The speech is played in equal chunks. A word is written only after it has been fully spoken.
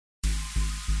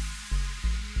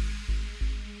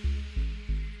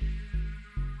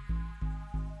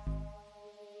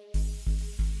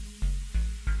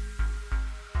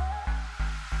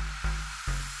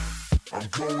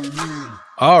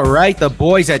All right, the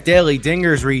boys at Daily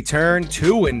Dingers return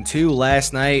 2-2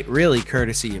 last night, really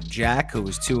courtesy of Jack, who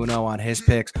was 2-0 on his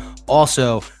picks,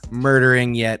 also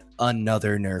murdering yet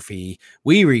another Nerfy.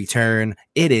 We return.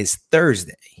 It is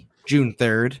Thursday, June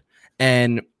 3rd,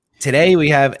 and today we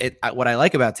have it. What I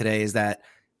like about today is that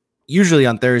usually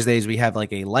on Thursdays we have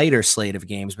like a lighter slate of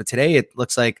games, but today it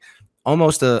looks like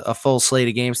almost a full slate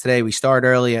of games today. We start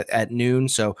early at noon,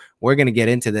 so we're going to get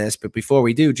into this. But before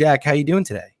we do, Jack, how you doing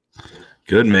today?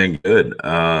 Good, man. Good.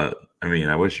 I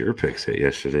wish your picks hit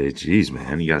yesterday. Jeez,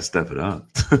 man, you got to step it up.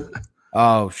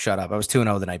 Oh, shut up. I was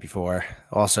 2-0 the night before.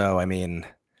 Also,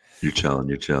 You're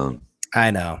chilling.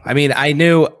 I know.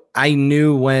 I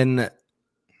knew when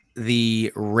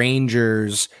the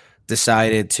Rangers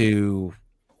decided to,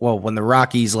 when the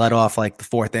Rockies led off like the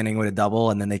fourth inning with a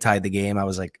double and then they tied the game, I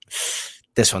was like,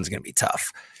 this one's going to be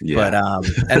tough. Yeah. But,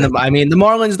 the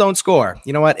Marlins don't score.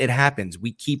 You know what? It happens.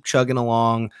 We keep chugging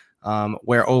along.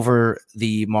 We're over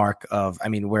the mark of,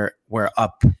 we're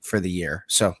up for the year.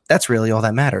 So that's really all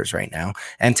that matters right now.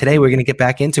 And today we're going to get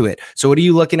back into it. So what are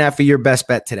you looking at for your best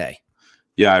bet today?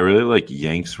 Yeah, I really like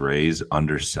Yanks Rays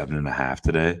under 7.5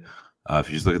 today. If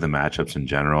you just look at the matchups in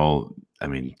general,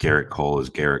 Garrett Cole is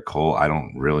Garrett Cole. I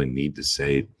don't really need to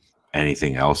say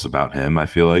anything else about him, I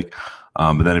feel like.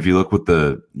 But then if you look what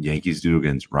the Yankees do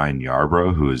against Ryan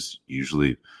Yarbrough, who is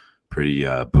usually pretty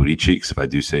booty cheeks, if I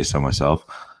do say so myself,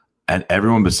 and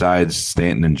everyone besides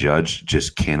Stanton and Judge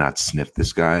just cannot sniff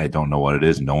this guy. I don't know what it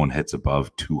is. No one hits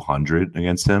above 200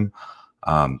 against him.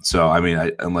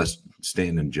 Unless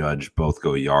Stanton and Judge both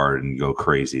go yard and go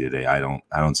crazy today, I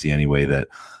don't see any way that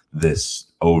this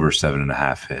over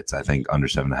 7.5 hits. I think under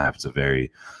 7.5 is a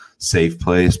very safe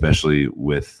play, especially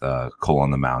with Cole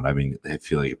on the mound. I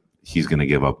feel like he's going to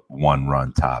give up one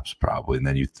run tops probably, and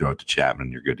then you throw it to Chapman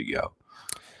and you're good to go.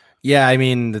 Yeah,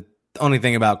 the only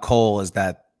thing about Cole is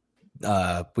that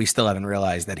we still haven't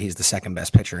realized that he's the second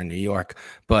best pitcher in New York.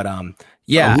 But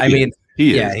he is.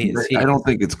 He I don't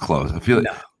think it's close. I feel like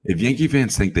if Yankee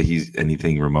fans think that he's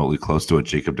anything remotely close to what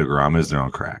Jacob deGrom is, they're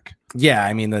on crack.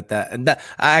 Yeah, that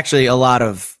actually a lot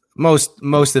of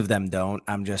most of them don't.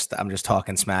 I'm just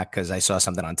talking smack because I saw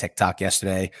something on TikTok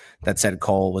yesterday that said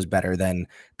Cole was better than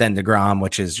deGrom,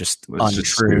 which is just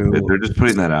untrue. They're just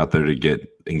putting that out there to get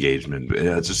engagement.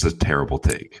 It's just a terrible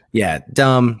take. Yeah,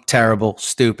 dumb, terrible,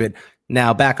 stupid.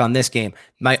 Now back on this game,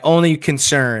 my only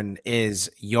concern is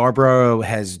Yarbrough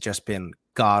has just been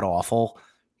god awful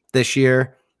this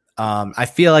year. I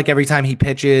feel like every time he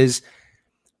pitches,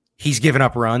 he's given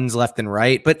up runs left and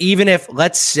right. But even if,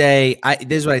 let's say,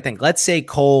 this is what I think. Let's say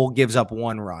Cole gives up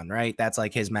one run, right? That's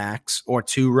like his max, or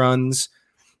 2 runs.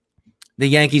 The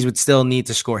Yankees would still need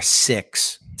to score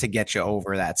 6 to get you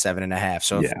over that 7.5.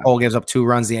 So if Cole gives up 2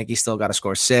 runs, the Yankees still got to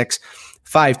score 6.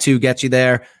 5-2 gets you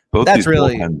there. These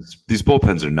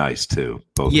bullpens are nice too.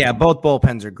 Both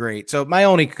bullpens are great. So my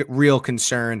only real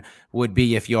concern would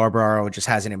be if Yarbrough just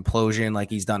has an implosion like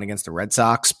he's done against the Red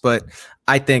Sox. But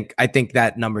I think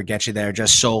that number gets you there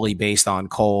just solely based on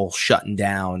Cole shutting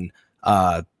down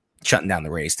the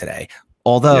Rays today.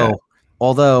 Although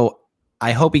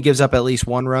I hope he gives up at least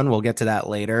 1 run. We'll get to that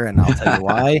later, and I'll tell you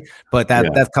why. But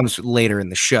that comes later in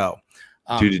the show.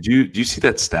 Dude, did you see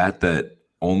that stat that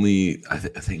only I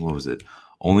think what was it?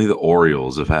 Only the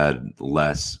Orioles have had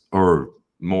less or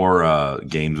more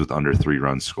games with under 3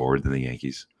 runs scored than the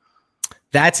Yankees.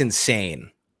 That's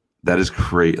insane. That is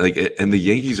crazy. And the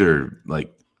Yankees are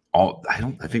like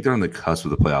I think they're on the cusp of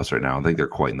the playoffs right now. I don't think they're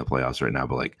quite in the playoffs right now,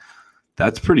 but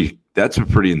that's a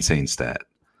pretty insane stat.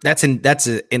 That's an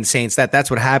insane stat.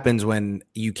 That's what happens when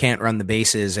you can't run the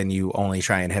bases and you only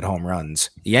try and hit home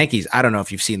runs. The Yankees, I don't know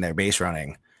if you've seen their base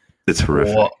running. It's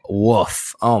horrific.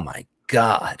 Woof. Oh my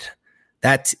God.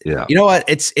 You know what?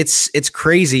 It's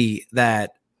crazy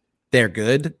that they're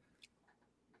good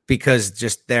because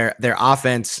just their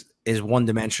offense is one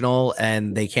dimensional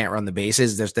and they can't run the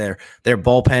bases. Their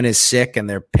bullpen is sick and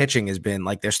their pitching has been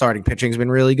their starting pitching has been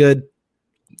really good.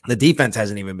 The defense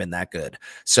hasn't even been that good.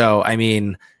 So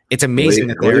it's amazing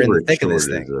that they're in the thick of this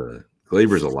thing.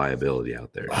 Glaber's a liability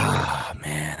out there. Oh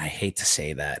man, I hate to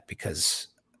say that because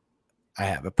I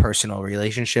have a personal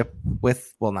relationship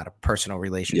with, not a personal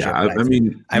relationship. Yeah,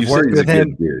 I've worked with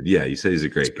him. Dude. Yeah, you say he's a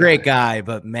great guy,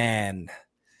 but man,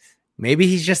 maybe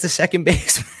he's just a second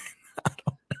baseman.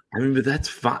 But that's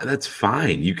fine. That's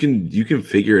fine. You can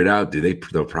figure it out.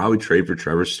 They'll probably trade for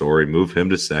Trevor Story, move him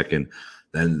to second.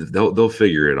 Then they'll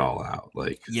figure it all out.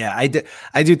 I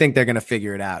do think they're going to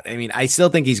figure it out. I still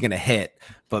think he's going to hit,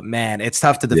 but man, it's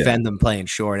tough to defend him playing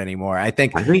short anymore. I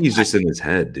think he's just in his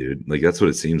head, dude. That's what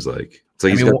it seems like. It's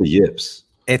like he's got the yips.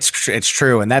 It's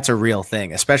true, and that's a real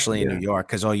thing, especially in Yeah. New York,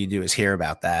 because all you do is hear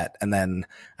about that. And then,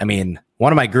 I mean,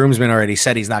 one of my groomsmen already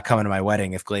said he's not coming to my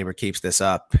wedding if Glaber keeps this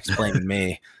up. He's blaming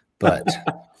me, but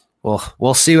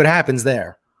we'll see what happens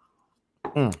there.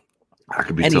 That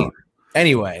could be tough.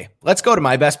 Anyway, let's go to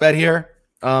my best bet here.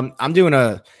 I'm doing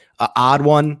a odd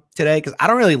one today because I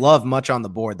don't really love much on the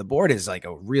board. The board is like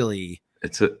the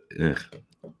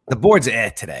board's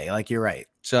today. Like, you're right.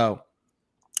 So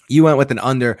you went with an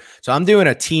under. So I'm doing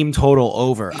a team total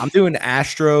over. I'm doing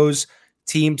Astros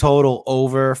team total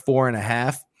over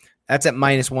 4.5. That's at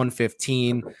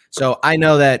 -115. So I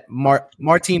know that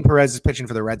Martin Perez is pitching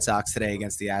for the Red Sox today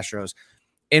against the Astros.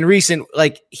 In recent,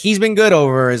 he's been good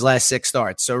over his last 6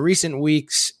 starts. So recent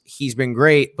weeks, he's been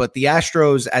great, but the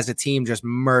Astros as a team just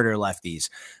murder lefties.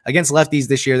 Against lefties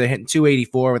this year, they're hitting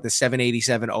 284 with a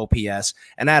 787 OPS.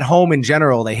 And at home in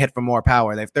general, they hit for more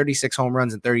power. They have 36 home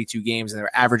runs in 32 games, and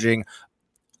they're averaging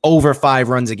over 5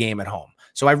 runs a game at home.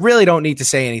 So I really don't need to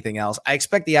say anything else. I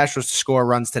expect the Astros to score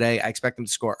runs today. I expect them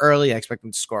to score early. I expect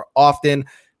them to score often.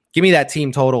 Give me that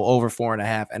team total over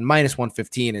 4.5, and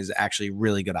 -115 is actually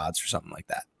really good odds for something like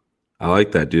that. I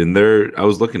like that, dude. And I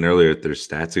was looking earlier at their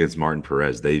stats against Martin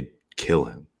Perez. They kill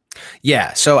him.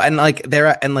 Yeah. So,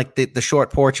 the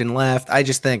short porch and left, I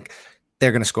just think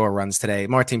they're going to score runs today.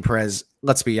 Martin Perez,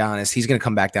 let's be honest, he's going to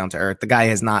come back down to earth. The guy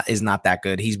is not that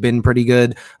good. He's been pretty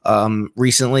good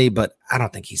recently, but I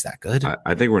don't think he's that good.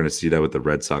 I think we're going to see that with the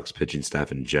Red Sox pitching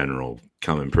staff in general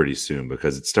coming pretty soon,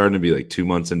 because it's starting to be like 2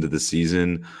 months into the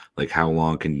season. Like, how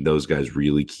long can those guys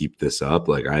really keep this up?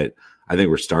 Like, I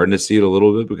think we're starting to see it a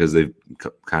little bit because they've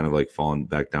kind of fallen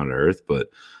back down to earth, but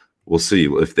we'll see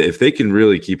if they can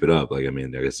really keep it up. I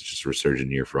guess it's just a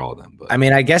resurgent year for all of them. But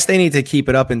I guess they need to keep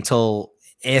it up until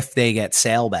if they get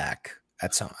Sale back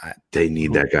at some. They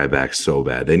need that guy back so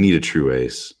bad. They need a true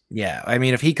ace. Yeah,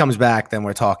 if he comes back, then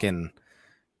we're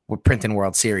printing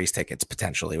World Series tickets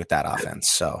potentially with that offense.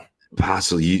 So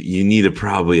possibly you need to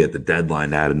probably at the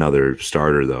deadline add another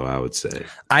starter, though. I would say.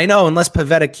 I know, unless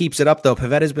Pivetta keeps it up, though.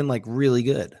 Pivetta's been really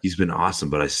good. He's been awesome,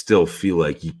 but I still feel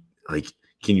like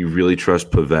can you really trust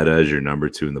Pivetta as your number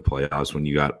 2 in the playoffs when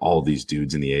you got all these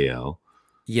dudes in the AL?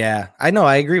 Yeah, I know.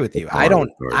 I agree with you. I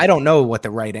don't know what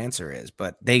the right answer is,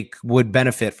 but they would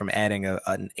benefit from adding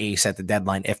an ace at the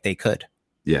deadline if they could.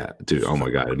 Yeah, dude. Oh my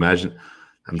God. Imagine.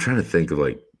 I'm trying to think of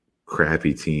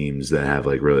crappy teams that have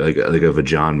really if a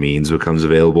John Means becomes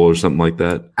available or something like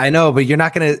that. I know, but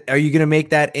are you gonna make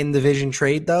that in division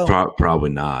trade though? Probably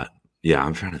not. Yeah,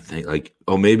 I'm trying to think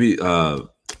maybe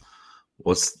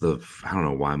what's I don't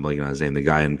know why I'm blanking on his name. The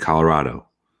guy in Colorado,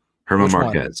 Herman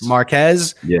Marquez.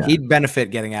 Marquez? Yeah. He'd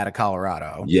benefit getting out of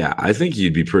Colorado. Yeah, I think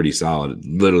he'd be pretty solid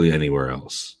literally anywhere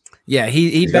else. Yeah,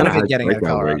 he'd benefit getting out of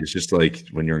Colorado. It's just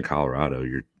when you're in Colorado,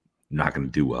 you're not going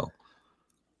to do well.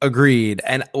 Agreed.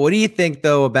 And what do you think,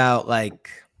 though, about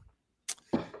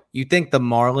you think the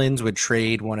Marlins would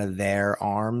trade one of their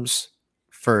arms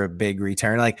for a big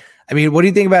return? What do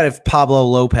you think about if Pablo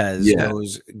Lopez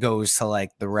goes to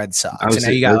the Red Sox? And now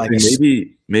you got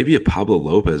maybe a Pablo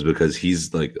Lopez, because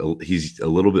he's he's a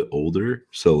little bit older,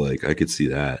 so I could see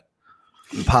that.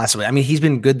 Possibly. He's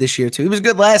been good this year too. He was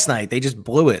good last night. They just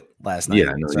blew it last night.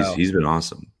 Yeah, no, he's been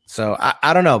awesome. So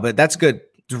I don't know, but that's good.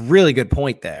 It's a really good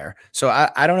point there. So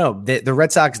I don't know. The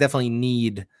Red Sox definitely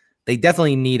need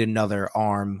another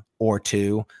arm or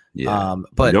two. Yeah,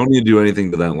 but you don't need to do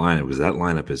anything to that lineup, because that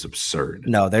lineup is absurd.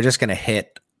 No, they're just going to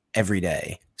hit every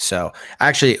day. So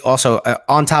actually, also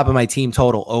on top of my team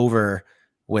total over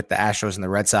with the Astros and the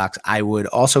Red Sox, I would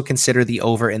also consider the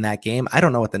over in that game. I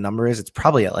don't know what the number is. It's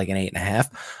probably at an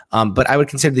 8.5. But I would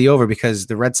consider the over because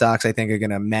the Red Sox, I think, are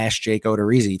going to mash Jake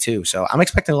Odorizzi too. So I'm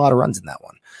expecting a lot of runs in that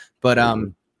one. But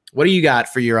what do you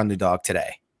got for your underdog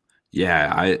today?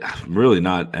 Yeah, I'm really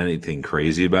not anything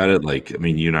crazy about it.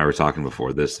 You and I were talking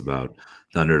before this about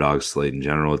the underdog slate in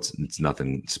general. It's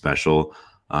nothing special.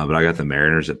 But I got the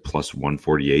Mariners at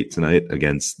 +148 tonight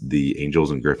against the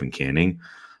Angels and Griffin Canning.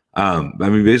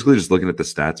 Basically just looking at the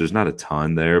stats, there's not a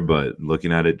ton there, but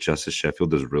looking at it, Justice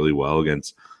Sheffield does really well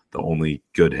against the only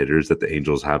good hitters that the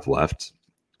Angels have left.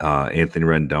 Anthony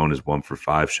Rendon is 1 for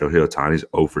 5. Shohei Ohtani's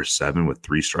 0 for 7 with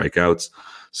 3 strikeouts.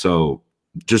 So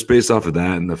just based off of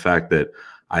that and the fact that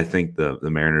I think the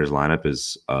Mariners lineup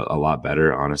is a lot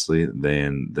better, honestly,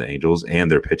 than the Angels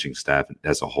and their pitching staff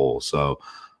as a whole. So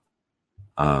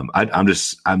I'm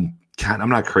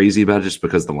not crazy about it just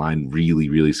because the line really,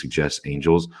 really suggests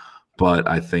Angels. But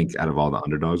I think out of all the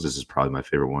underdogs, this is probably my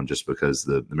favorite one just because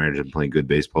the Mariners have been playing good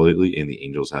baseball lately and the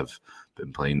Angels have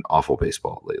been playing awful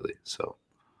baseball lately. So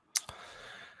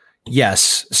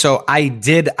yes. So I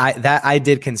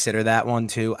did consider that one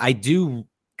too. I do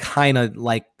kind of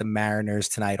like the Mariners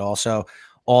tonight also.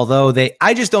 Although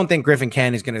I just don't think Griffin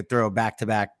Canning is going to throw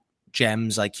back-to-back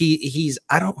gems. Like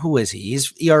who is he?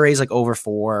 His ERA is like over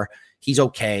 4. He's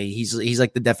okay. He's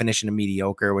like the definition of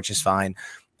mediocre, which is fine.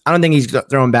 I don't think he's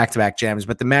throwing back-to-back gems,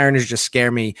 but the Mariners just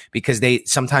scare me because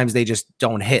sometimes they just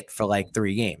don't hit for like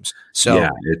 3 games. So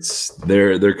yeah,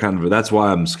 they're kind of, that's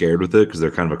why I'm scared with it, because they're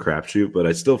kind of a crapshoot. But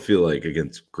I still feel like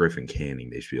against Griffin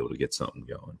Canning, they should be able to get something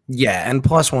going. Yeah, and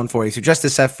plus 140. So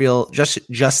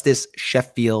Justice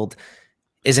Sheffield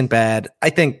isn't bad. I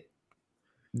think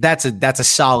that's a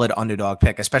solid underdog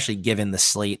pick, especially given the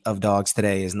slate of dogs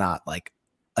today is not like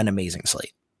an amazing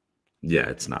slate. Yeah,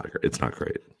 it's not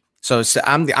great. So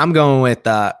I'm going with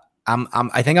I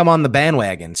think I'm on the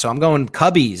bandwagon. So I'm going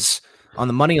Cubbies on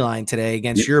the money line today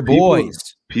against your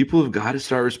boys. People have got to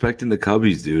start respecting the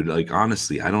Cubbies, dude. Like,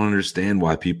 honestly, I don't understand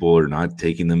why people are not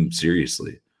taking them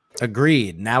seriously.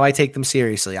 Agreed. Now I take them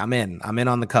seriously. I'm in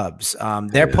on the Cubs.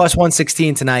 They're plus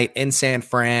 116 tonight in San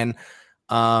Fran.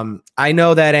 I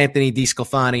know that Anthony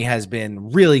DeSclafani has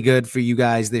been really good for you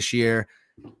guys this year,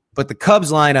 but the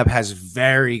Cubs lineup has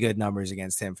very good numbers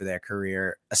against him for their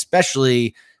career,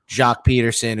 especially Jock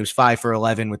Peterson, who's 5 for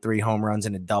 11 with 3 home runs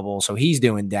and a double. So he's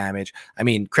doing damage. I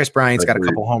mean, Chris Bryant's got a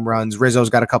couple home runs. Rizzo's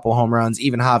got a couple home runs.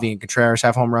 Even Javi and Contreras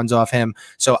have home runs off him.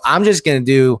 So I'm just going to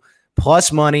do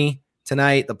plus money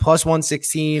tonight. The plus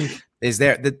 116 is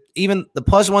there. Even the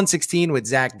plus 116 with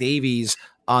Zach Davies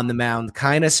on the mound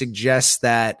kind of suggests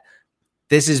that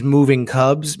this is moving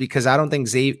Cubs, because I don't think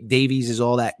Davies is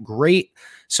all that great.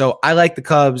 So I like the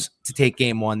Cubs to take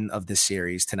game 1 of this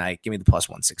series tonight. Give me the plus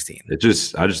 116. I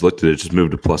just looked at it. It just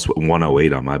moved to plus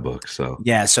 108 on my book. So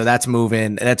yeah, so that's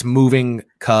moving. That's moving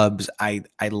Cubs. I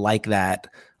like that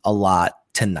a lot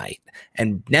tonight.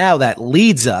 And now that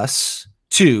leads us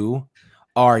to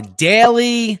our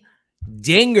daily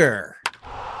dinger.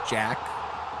 Jack,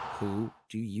 who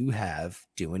do you have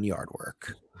doing yard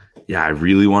work? Yeah, I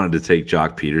really wanted to take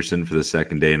Jock Peterson for the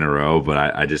second day in a row,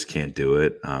 but I just can't do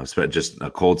it. Just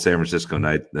a cold San Francisco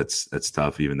night, that's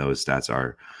tough, even though his stats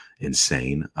are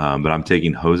insane. But I'm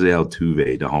taking Jose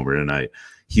Altuve to homer tonight.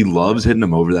 He loves hitting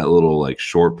him over that little like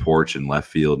short porch in left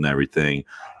field and everything.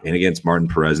 And against Martin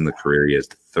Perez in the career, he has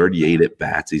 38 at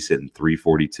bats. He's hitting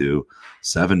 342,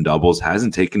 7 doubles.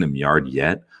 Hasn't taken him yard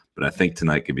yet, but I think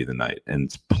tonight could be the night. And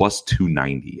it's plus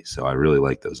 290, so I really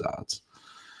like those odds.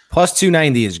 Plus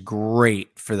 290 is great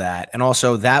for that. And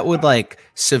also that would like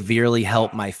severely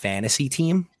help my fantasy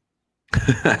team.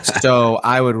 So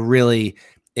I would really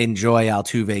enjoy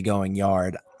Altuve going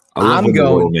yard. I'm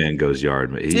going, man goes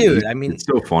yard. Dude, I mean, it's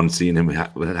so fun seeing him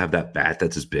have that bat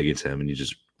that's as big as him and he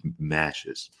just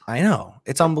mashes. I know.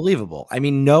 It's unbelievable. I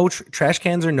mean, no trash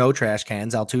cans or no trash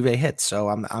cans, Altuve hits. So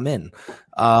I'm in.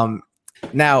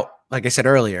 Now, like I said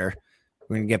earlier,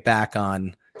 we're going to get back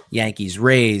on Yankees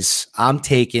Rays. I'm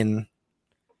taking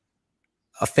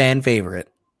a fan favorite,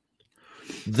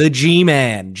 the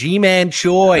G-Man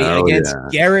Choi against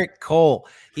Garrett Cole.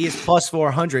 He is plus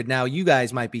 400. Now, you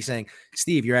guys might be saying,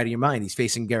 Steve, you're out of your mind. He's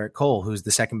facing Garrett Cole, who's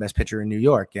the second best pitcher in New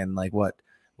York. And like, what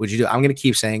would you do? I'm going to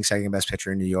keep saying second best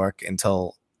pitcher in New York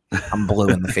until I'm blue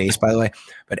in the face, by the way.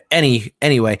 But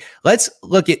anyway, let's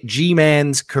look at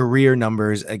G-Man's career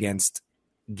numbers against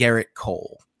Garrett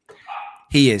Cole.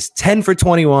 He is 10 for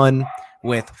 21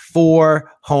 with 4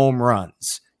 home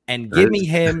runs. And give me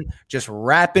him just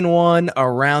wrapping one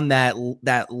around that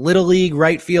little league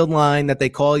right field line that they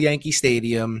call Yankee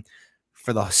Stadium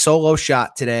for the solo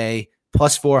shot today,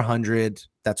 plus 400.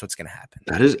 That's what's going to happen.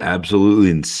 That is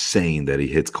absolutely insane that he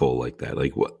hits Cole like that.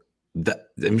 Like what?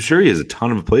 I'm sure he has a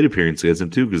ton of plate appearances against him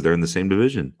too, because they're in the same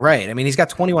division. Right. I mean, he's got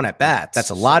 21 at bats.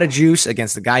 That's a lot of juice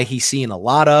against the guy he's seeing a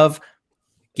lot of.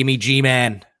 Give me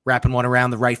G-Man wrapping one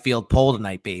around the right field pole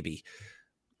tonight, baby.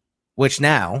 Which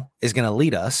now is going to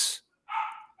lead us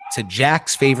to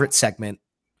Jack's favorite segment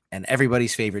and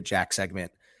everybody's favorite Jack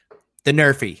segment, the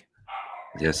Nerfy.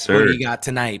 Yes, sir. What do you got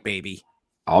tonight, baby?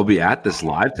 I'll be at this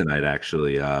live tonight,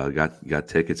 actually. Got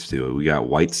tickets to it. We got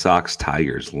White Sox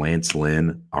Tigers. Lance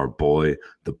Lynn, our boy,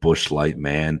 the Busch Light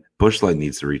man. Busch Light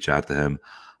needs to reach out to him.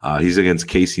 He's against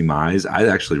Casey Mize. I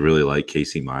actually really like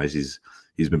Casey Mize.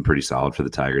 He's been pretty solid for the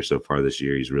Tigers so far this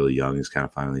year. He's really young. He's kind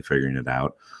of finally figuring it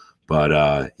out.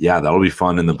 But, yeah, that'll be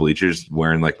fun in the bleachers,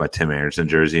 wearing, like, my Tim Anderson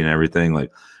jersey and everything,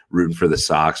 like, rooting for the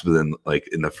Sox. But then, like,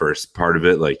 in the first part of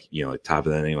it, like, you know, like, top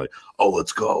of the inning, like, oh,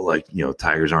 let's go. Like, you know,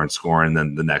 Tigers aren't scoring.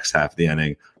 Then the next half of the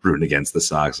inning, rooting against the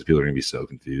Sox. People are going to be so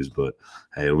confused. But,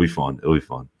 hey, it'll be fun. It'll be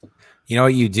fun. You know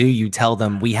what you do? You tell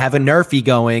them we have a Nerfy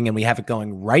going and we have it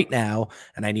going right now,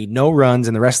 and I need no runs,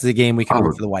 and the rest of the game we can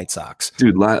root for the White Sox.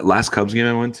 Dude, last Cubs game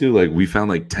I went to, like we found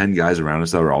like 10 guys around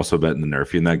us that were also betting the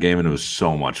Nerfy in that game, and it was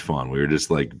so much fun. We were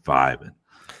just like vibing.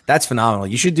 That's phenomenal.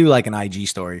 You should do like an IG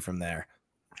story from there.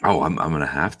 Oh, I'm gonna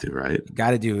have to, right? You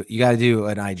gotta do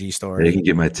an IG story. They can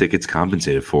get my tickets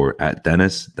compensated for at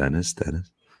Dennis. At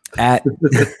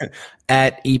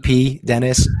EP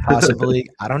Dennis, possibly.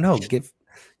 I don't know.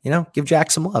 Give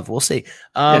Jack some love. We'll see.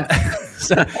 So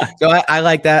I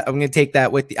like that. I'm going to take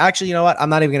that with the. Actually, you know what? I'm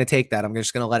not even going to take that. I'm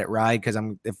just going to let it ride because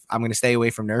I'm going to stay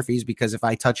away from Nerfies because if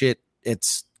I touch it,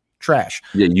 it's trash.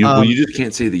 Yeah, you just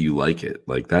can't say that you like it.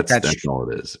 Like that's all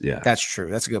it is. Yeah, that's true.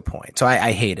 That's a good point. So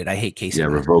I hate it. I hate Casey. Yeah,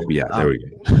 revoke. Yeah, there we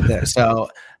go. So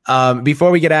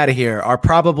before we get out of here, our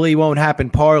probably won't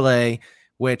happen parlay,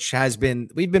 which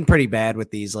we've been pretty bad with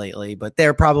these lately, but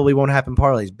there probably won't happen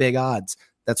parlays. Big odds.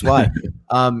 That's why.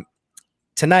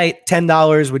 Tonight,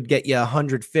 $10 would get you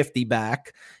 $150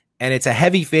 back, and it's a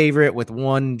heavy favorite with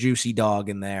one juicy dog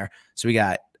in there. So we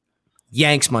got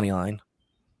Yanks money line,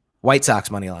 White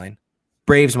Sox money line,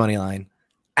 Braves money line,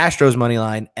 Astros money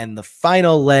line, and the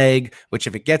final leg, which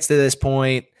if it gets to this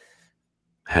point,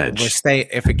 hedge.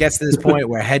 If it gets to this point,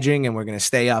 we're hedging and we're going to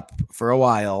stay up for a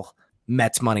while.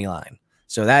 Mets money line.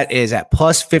 So that is at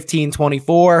plus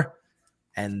 1524,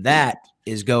 and that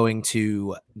is going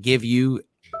to give you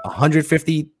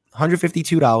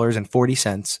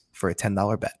 $152.40 for a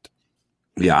 $10 bet.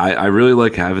 Yeah, I really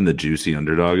like having the juicy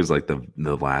underdog as like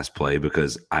the last play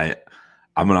because I'm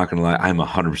not gonna lie, I'm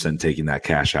 100% taking that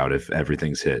cash out if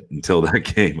everything's hit until that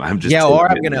game. I'm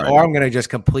gonna just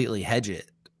completely hedge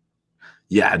it.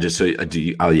 Yeah, just so I'm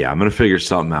gonna figure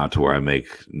something out to where I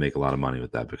make a lot of money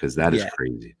with that because that is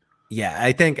crazy. Yeah,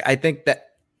 I think that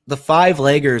the five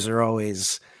leggers are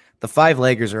always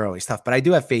tough, but I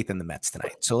do have faith in the Mets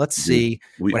tonight. So let's see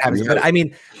what happens. But I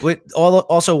mean,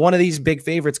 also one of these big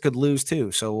favorites could lose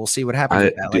too. So we'll see what happens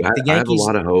with that. The Yankees, I have a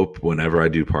lot of hope whenever I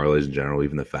do parlays in general,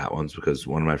 even the fat ones, because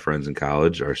one of my friends in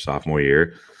college, our sophomore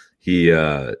year,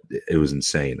 it was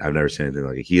insane. I've never seen anything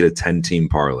like it. He had a 10-team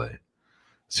parlay.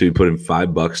 So he put in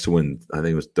 $5 to win. I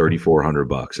think it was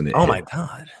 $3,400, and my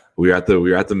God. We were at the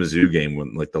Mizzou game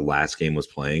when like the last game was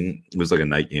playing. It was like a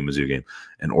night game, Mizzou game,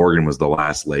 and Oregon was the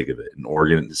last leg of it. And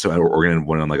Oregon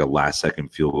went on like a last second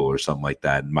field goal or something like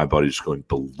that. And my buddy was going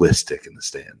ballistic in the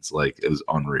stands, like it was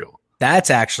unreal.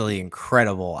 That's actually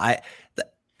incredible. I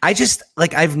just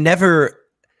like I've never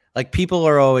like people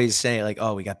are always saying like,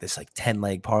 oh, we got this like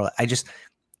 10-leg parlay.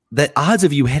 The odds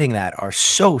of you hitting that are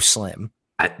so slim.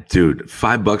 Dude,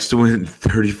 $5 to win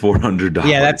 $3,400.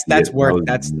 Yeah, that's worth.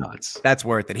 That's nuts. That's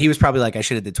worth it. He was probably like, I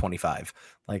should have did 25.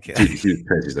 Like, dude, he's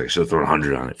like, I should have thrown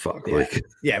 100 on it. Fuck. Yeah.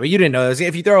 Yeah, but you didn't know this.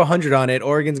 If you throw 100 on it,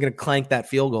 Oregon's gonna clank that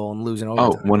field goal and lose an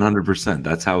overtime. Oh, 100%.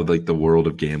 That's how like the world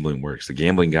of gambling works. The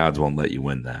gambling gods won't let you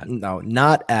win that. No,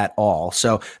 not at all.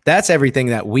 So that's everything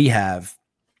that we have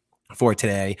for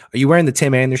today. Are you wearing the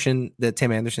Tim Anderson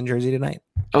jersey tonight?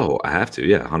 Oh, I have to.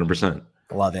 Yeah, 100%.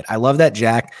 Love it. I love that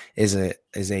Jack is a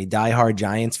diehard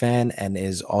Giants fan and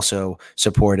is also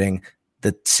supporting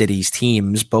the city's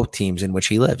teams, both teams in which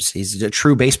he lives. He's a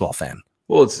true baseball fan.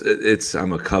 Well,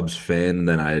 I'm a Cubs fan, and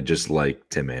then I just like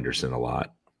Tim Anderson a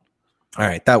lot. All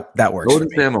right, that works. I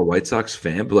wouldn't say I'm a White Sox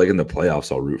fan, but like in the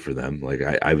playoffs, I'll root for them. Like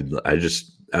I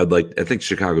think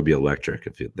Chicago would be electric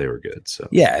if they were good. So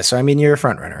yeah, so I mean, you're a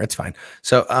front runner. It's fine.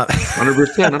 So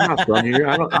 100%. I'm not front here.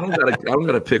 I don't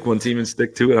gotta pick one team and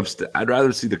stick to it. I'd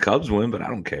rather see the Cubs win, but I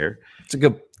don't care. It's a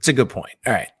good point.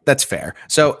 All right, that's fair.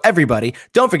 So everybody,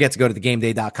 don't forget to go to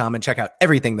thegameday.com and check out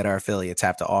everything that our affiliates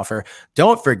have to offer.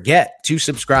 Don't forget to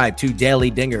subscribe to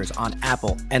Daily Dingers on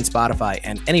Apple and Spotify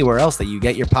and anywhere else that you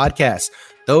get your podcasts.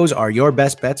 Those are your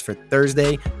best bets for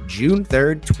Thursday, June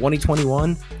 3rd,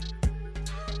 2021.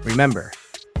 Remember,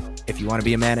 if you want to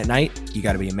be a man at night, you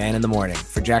got to be a man in the morning.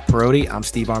 For Jack Perotti, I'm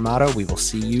Steve Armato. We will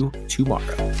see you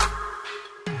tomorrow.